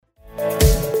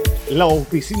La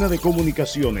Oficina de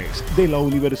Comunicaciones de la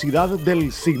Universidad del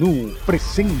Unisinu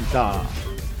presenta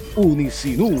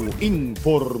Unisinu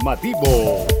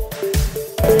Informativo.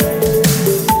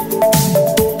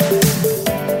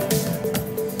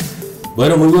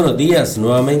 Bueno, muy buenos días,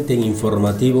 nuevamente en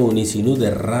Informativo Unisinu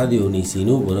de Radio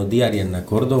Unisinu. Buenos días, Ariana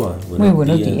Córdoba. Muy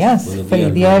buenos días.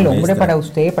 Feliz Día del Hombre para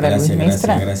usted, para Luis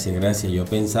Mestra. Gracias. Yo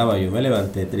me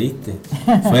levanté triste.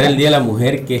 Fuera el Día de la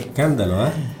Mujer, qué escándalo,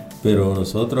 ¿ah? Pero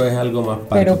nosotros es algo más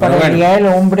parco. Pero para el Día del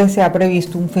Hombre se ha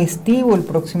previsto un festivo el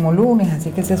próximo lunes,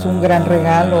 así que ese es un gran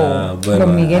regalo, bueno,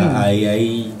 don Miguel.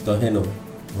 Ahí, entonces nos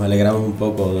alegramos un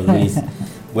poco, don Luis.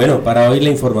 Bueno, para hoy la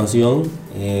información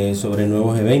sobre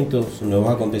nuevos eventos,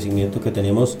 nuevos acontecimientos que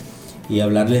tenemos y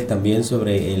hablarles también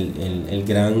sobre el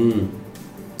gran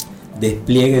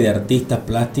despliegue de artistas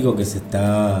plásticos que se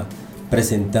está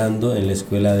presentando en la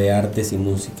Escuela de Artes y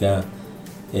Música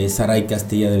Saray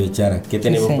Castilla de Bechara. ¿Qué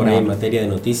tenemos por ahí en materia de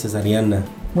noticias, Ariana?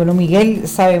 Bueno, Miguel,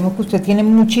 sabemos que usted tiene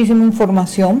muchísima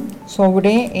información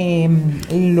sobre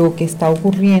lo que está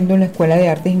ocurriendo en la Escuela de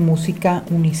Artes y Música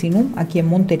Unisinu, aquí en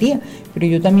Montería, pero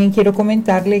yo también quiero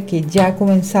comentarle que ya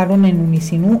comenzaron en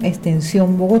Unisinu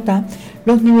Extensión Bogotá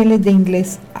los niveles de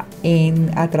inglés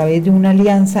a través de una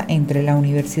alianza entre la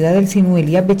Universidad del Sinú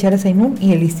Elías Bechara Zainún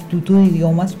y el Instituto de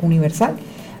Idiomas Universal.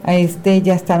 A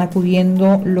ya están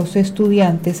acudiendo los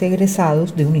estudiantes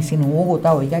egresados de Unisinu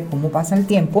Bogotá. Oiga, ¿cómo pasa el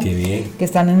tiempo? Qué bien. Que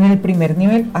están en el primer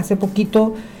nivel. Hace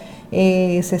poquito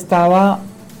se estaba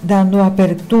dando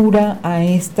apertura a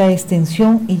esta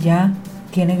extensión y ya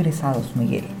tiene egresados,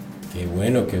 Miguel. Qué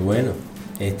bueno.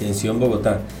 Extensión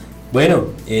Bogotá. Bueno,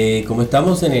 como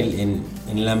estamos en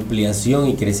la ampliación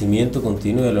y crecimiento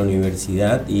continuo de la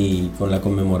universidad y con la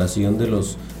conmemoración de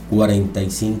los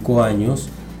 45 años,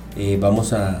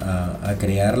 vamos a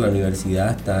crear, la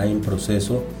universidad está en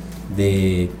proceso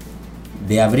de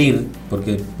abrir,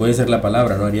 porque puede ser la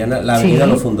palabra, ¿no, Ariana? La avenida a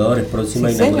los fundadores, próxima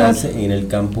a inaugurarse en el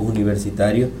campus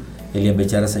universitario Elías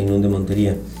Bechara Zainún de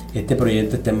Montería. Este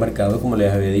proyecto está enmarcado, como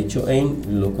les había dicho, en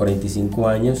los 45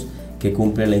 años que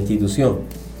cumple la institución.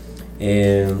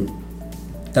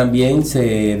 También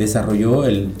se desarrolló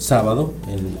el sábado,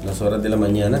 en las horas de la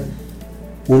mañana,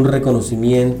 un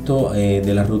reconocimiento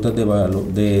de las rutas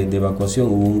de evacuación.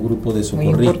 Hubo un grupo de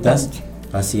socorristas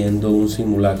haciendo un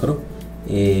simulacro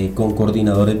con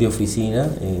coordinadores de oficina.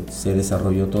 Se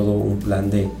desarrolló todo un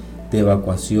plan de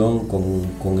evacuación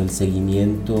con el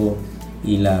seguimiento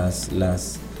y las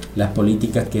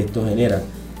políticas que esto genera.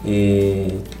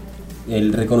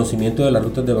 El reconocimiento de las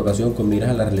rutas de evacuación con miras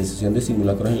a la realización de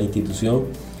simulacros en la institución.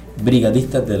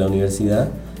 Brigadistas de la universidad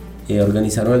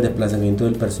organizaron el desplazamiento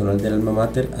del personal del alma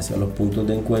mater hacia los puntos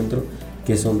de encuentro,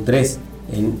 que son 3,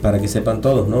 para que sepan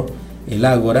todos, ¿no? El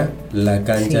Ágora, la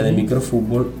cancha de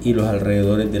microfútbol y los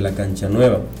alrededores de la cancha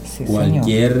nueva. Sí,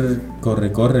 cualquier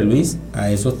señor. corre Luis,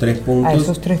 a esos 3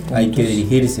 puntos hay que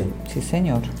dirigirse. Sí,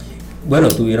 señor. Bueno,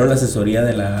 tuvieron la asesoría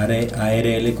de la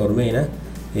ARL Cormena,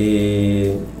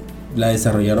 la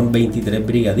desarrollaron 23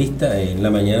 brigadistas. En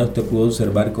la mañana usted pudo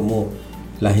observar cómo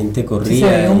la gente corría.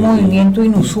 Se ve un movimiento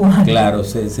inusual. Claro,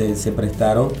 se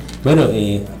prestaron. Bueno,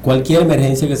 cualquier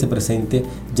emergencia que se presente,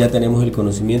 ya tenemos el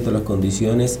conocimiento, las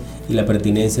condiciones y la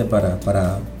pertinencia para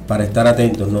estar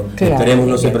atentos, ¿no? Claro, esperemos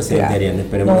no se presente, Ariana,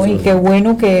 esperemos. No, y qué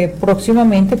bueno que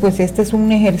próximamente, pues este es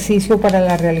un ejercicio para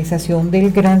la realización del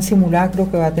gran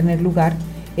simulacro que va a tener lugar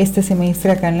este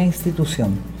semestre acá en la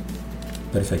institución.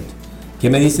 Perfecto. ¿Qué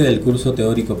me dice del curso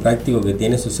teórico práctico que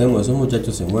tiene SOSEMO? Esos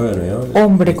muchachos se mueven, ¿no?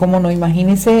 Hombre, cómo no,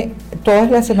 imagínense, todas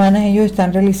las semanas ellos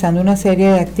están realizando una serie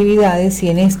de actividades y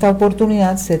en esta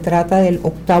oportunidad se trata del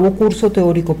 8º curso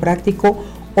teórico práctico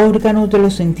Órganos de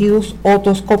los Sentidos,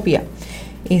 Otoscopia.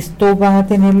 Esto va a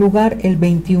tener lugar el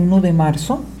 21 de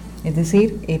marzo, es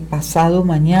decir, pasado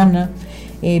mañana.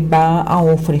 Va a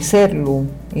ofrecerlo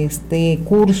este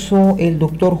curso el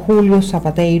doctor Julio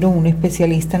Zapateiro, un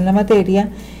especialista en la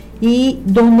materia, y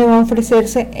donde va a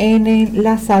ofrecerse en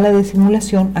la sala de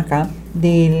simulación acá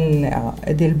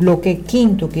del bloque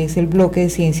 5º, que es el bloque de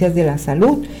Ciencias de la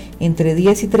Salud, entre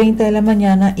 10:30 de la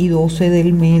mañana y 12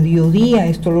 del mediodía.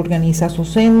 Esto lo organiza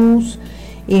SOSEMUS,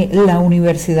 la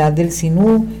Universidad del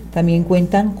Sinú. También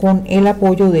cuentan con el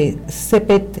apoyo de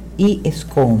CEPET y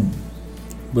SCOM.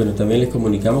 Bueno, también les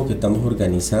comunicamos que estamos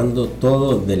organizando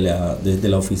todo desde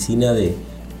la oficina de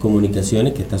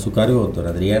comunicaciones que está a su cargo, doctora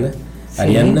Ariana,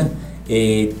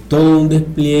 todo un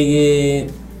despliegue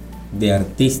de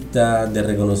artistas, de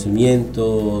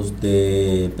reconocimientos,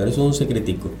 pero eso es un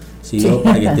secretico, sino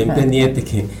para que estén pendientes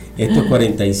que estos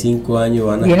 45 años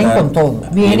van a vienen estar... Con todo,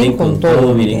 vienen con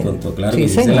todo, claro, sí, que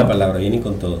esa es la palabra, vienen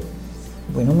con todo.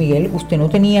 Bueno, Miguel, ¿usted no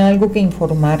tenía algo que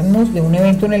informarnos de un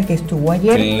evento en el que estuvo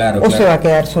ayer? Claro, ¿O se va a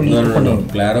quedar solito con él?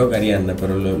 Claro, Carianda,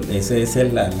 pero esa es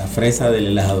la fresa del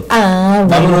helado. Ah,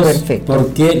 bueno, vámonos, perfecto.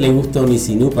 ¿por qué le gusta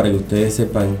Unisinu? Para que ustedes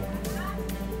sepan,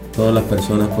 todas las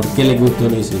personas, ¿por qué les gusta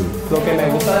Unisinu? Lo que me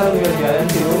gusta de la Universidad del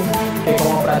Unisinu, que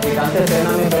como practicante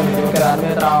externa me permitió quedarme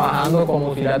trabajando como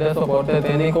auxiliar de soporte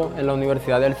técnico en la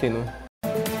Universidad del Unisinu.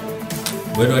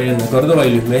 Bueno, Ariana Córdoba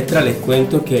y Luis Mestra, les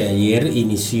cuento que ayer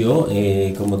inició,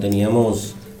 como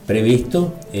teníamos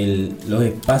previsto, los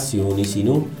espacios.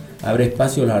 Unisinu abre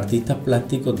espacio a los artistas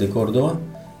plásticos de Córdoba,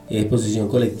 exposición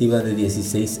colectiva de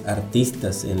 16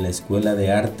 artistas en la Escuela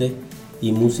de Arte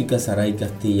y Música Saray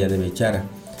Castilla de Bechara.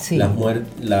 Sí.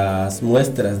 Las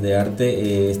muestras de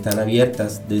arte están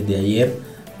abiertas desde ayer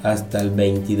hasta el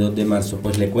 22 de marzo.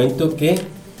 Pues le cuento que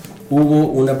hubo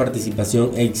una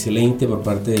participación excelente por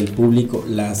parte del público,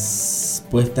 las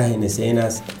puestas en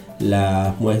escenas,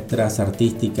 las muestras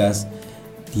artísticas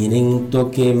tienen un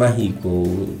toque mágico.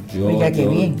 Oiga, qué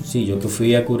bien. Sí, yo que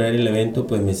fui a curar el evento,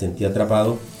 pues me sentí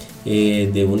atrapado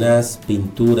de unas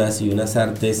pinturas y unas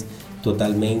artes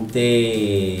totalmente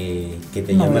que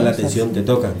te llaman la atención, te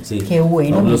tocan. Sí, qué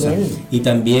bueno, Miguel. Y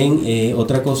también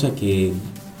otra cosa que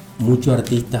muchos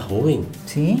artistas jóvenes.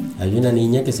 ¿Sí? Hay una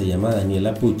niña que se llama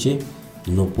Daniela Puche,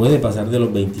 no puede pasar de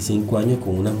los 25 años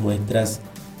con unas muestras,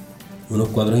 unos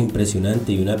cuadros impresionantes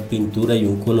y una pintura y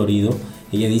un colorido.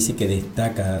 Ella dice que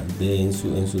destaca en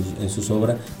sus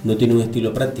obras, no tiene un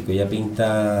estilo práctico, ella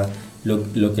pinta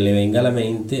lo que le venga a la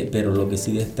mente, pero lo que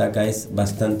sí destaca es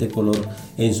bastante color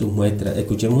en sus muestras.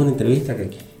 Escuchemos una entrevista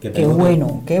que tengo.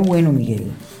 Qué bueno, Miguel.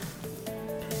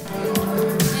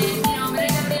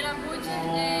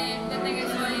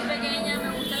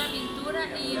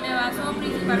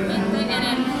 Principalmente en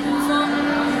el uso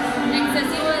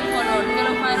excesivo del color, que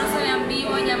los cuadros se vean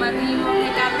vivos, llamativos, que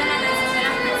capten la atención de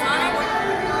las personas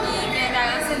y que te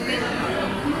hagan sentir.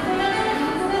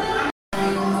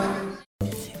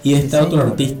 Y está otro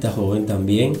artista joven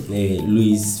también,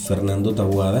 Luis Fernando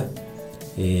Taboada,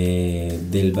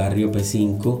 del barrio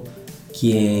P5,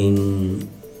 quien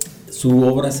su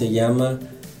obra se llama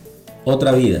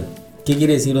Otra Vida. ¿Qué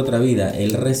quiere decir otra vida?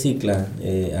 Él recicla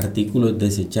artículos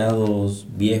desechados,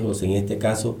 viejos. En este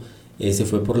caso, se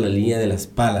fue por la línea de las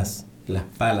palas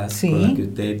 ¿sí? Con las que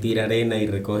usted tira arena y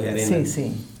recoge arena. Sí,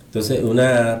 sí. Entonces,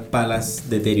 unas palas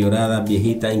deterioradas,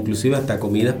 viejitas, inclusive hasta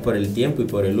comidas por el tiempo y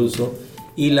por el uso,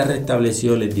 y las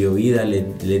restableció, les dio vida,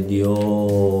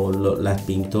 las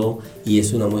pintó, y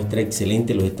es una muestra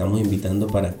excelente. Los estamos invitando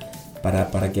para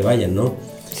que vayan,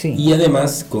 ¿no? Sí. Y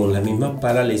además con las mismas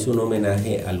palas le hizo un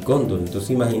homenaje al cóndor.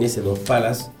 Entonces imagínense dos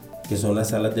palas que son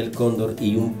las alas del cóndor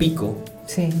y un pico.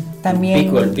 Sí,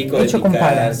 también el pico hecho de con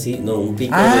picar, palas. sí, no, un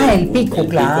pico. El pico,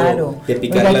 claro. De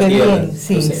picar Oiga, la tierra. Bien.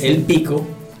 Sí, entonces sí. el pico,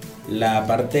 la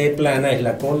parte plana es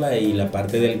la cola y la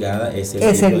parte delgada es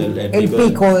el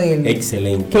pico del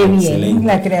excelente. Qué bien, excelente.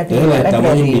 la creatividad. Entonces,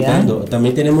 estamos invitando.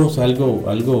 También tenemos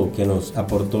algo que nos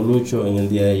aportó Lucho en el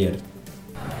día de ayer.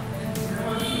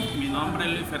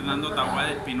 Fernando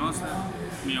Taboada Espinosa.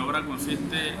 Mi obra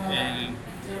consiste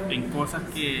en cosas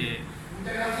que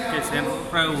sean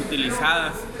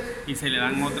reutilizadas y se le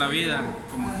dan otra vida.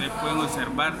 Como ustedes pueden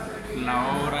observar,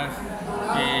 las obras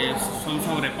son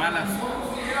sobre palas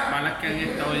que han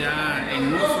estado ya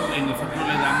en uso y nosotros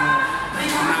les damos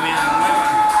una vida nueva.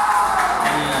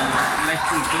 La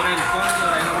escultura del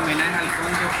cóndor es un homenaje al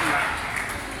cóndor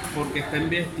porque está en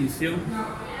vía de extinción.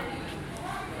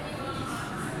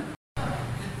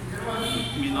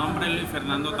 Mi nombre es Luis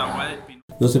Fernando Taboada Espinosa.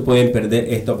 No se pueden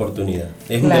perder esta oportunidad.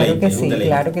 Claro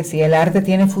que sí. El arte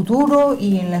tiene futuro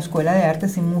y en la Escuela de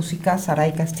Artes y Música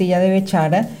Saray Castilla de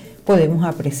Bechara podemos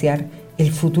apreciar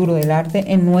el futuro del arte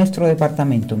en nuestro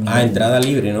departamento, Miguel. Entrada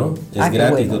libre, ¿no? Es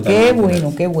gratis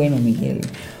totalmente. Qué bueno, Miguel.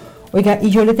 Oiga, y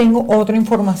yo le tengo otra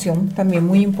información también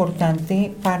muy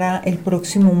importante para el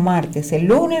próximo martes. El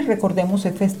lunes, recordemos,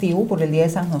 es festivo por el Día de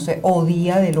San José o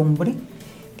Día del Hombre,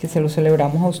 que se lo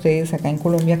celebramos a ustedes acá en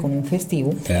Colombia con un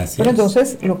festivo. Gracias. Pero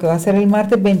entonces, lo que va a ser el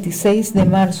martes 26 de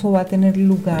marzo va a tener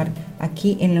lugar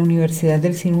aquí en la Universidad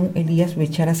del Unisinu Elías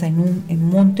Bechara Sainún, en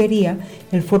Montería,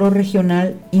 el foro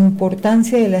regional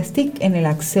Importancia de las TIC en el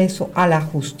acceso a la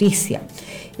justicia.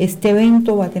 Este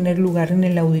evento va a tener lugar en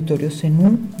el auditorio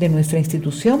Unisinu de nuestra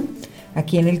institución,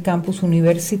 aquí en el campus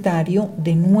universitario,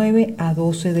 de 9 a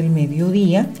 12 del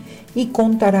mediodía, y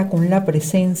contará con la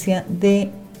presencia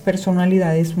de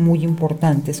personalidades muy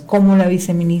importantes, como la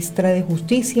viceministra de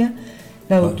Justicia,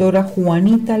 la doctora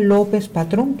Juanita López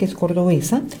Patrón, que es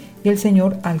cordobesa, y el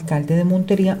señor alcalde de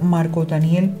Montería, Marco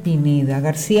Daniel Pineda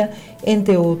García,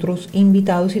 entre otros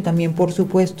invitados, y también, por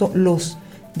supuesto, los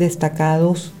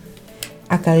destacados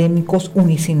académicos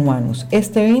unisinuanos.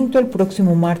 Este evento el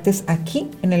próximo martes aquí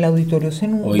en el Auditorio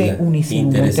CENU de Unisinu.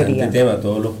 Interesante tema,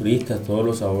 todos los juristas, todos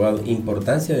los abogados,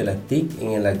 importancia de las TIC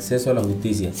en el acceso a la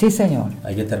justicia. Sí, señor.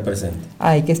 Hay que estar presente.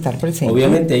 Hay que estar presente.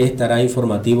 Obviamente ahí estará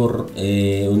Informativo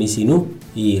Unisinu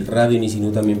y Radio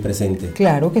Unisinu también presente.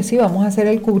 Claro que sí, vamos a hacer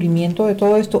el cubrimiento de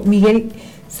todo esto. Miguel,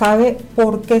 ¿sabe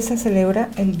por qué se celebra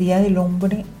el Día del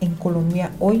Hombre en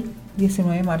Colombia hoy,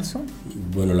 19 de marzo?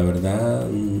 Bueno, la verdad,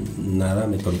 nada,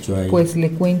 me corchó ahí. Pues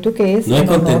le cuento que es no en es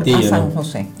honor a San ¿no?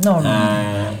 José. No.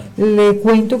 Le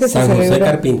cuento que San se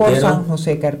celebra José por San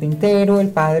José Carpintero, el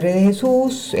Padre de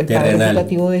Jesús, el terrenal. Padre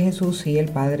putativo de Jesús y el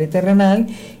Padre terrenal.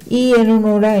 Y en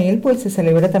honor a él, pues se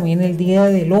celebra también el Día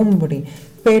del Hombre.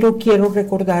 Pero quiero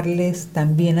recordarles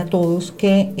también a todos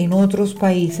que en otros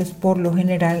países, por lo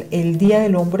general, el Día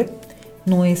del Hombre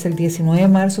no es el 19 de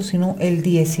marzo, sino el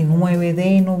 19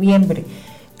 de noviembre.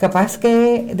 Capaz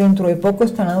que dentro de poco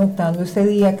están adoptando este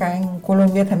día acá en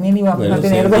Colombia también y vamos a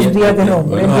tener dos días del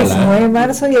hombre, el 19 de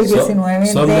marzo y el 19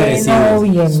 de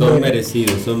noviembre. Son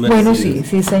merecidos. Bueno,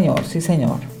 sí,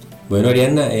 señor. Bueno,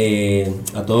 Ariadna,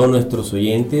 a todos nuestros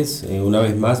oyentes, una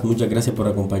vez más, muchas gracias por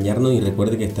acompañarnos y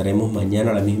recuerde que estaremos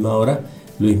mañana a la misma hora.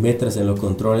 Luis Metras en los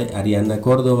controles, Ariadna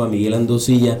Córdoba, Miguel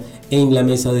Andosilla en la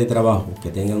mesa de trabajo. Que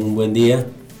tengan un buen día.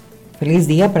 Feliz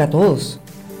día para todos.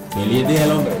 Feliz Día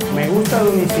del Hombre. Me gusta de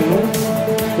Unisinu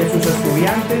que sus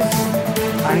estudiantes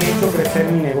han hecho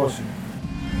crecer mi negocio.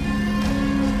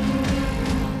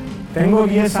 Tengo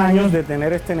 10 años de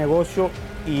tener este negocio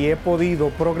y he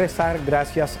podido progresar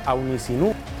gracias a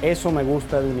Unisinu. Eso me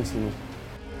gusta de Unisinu.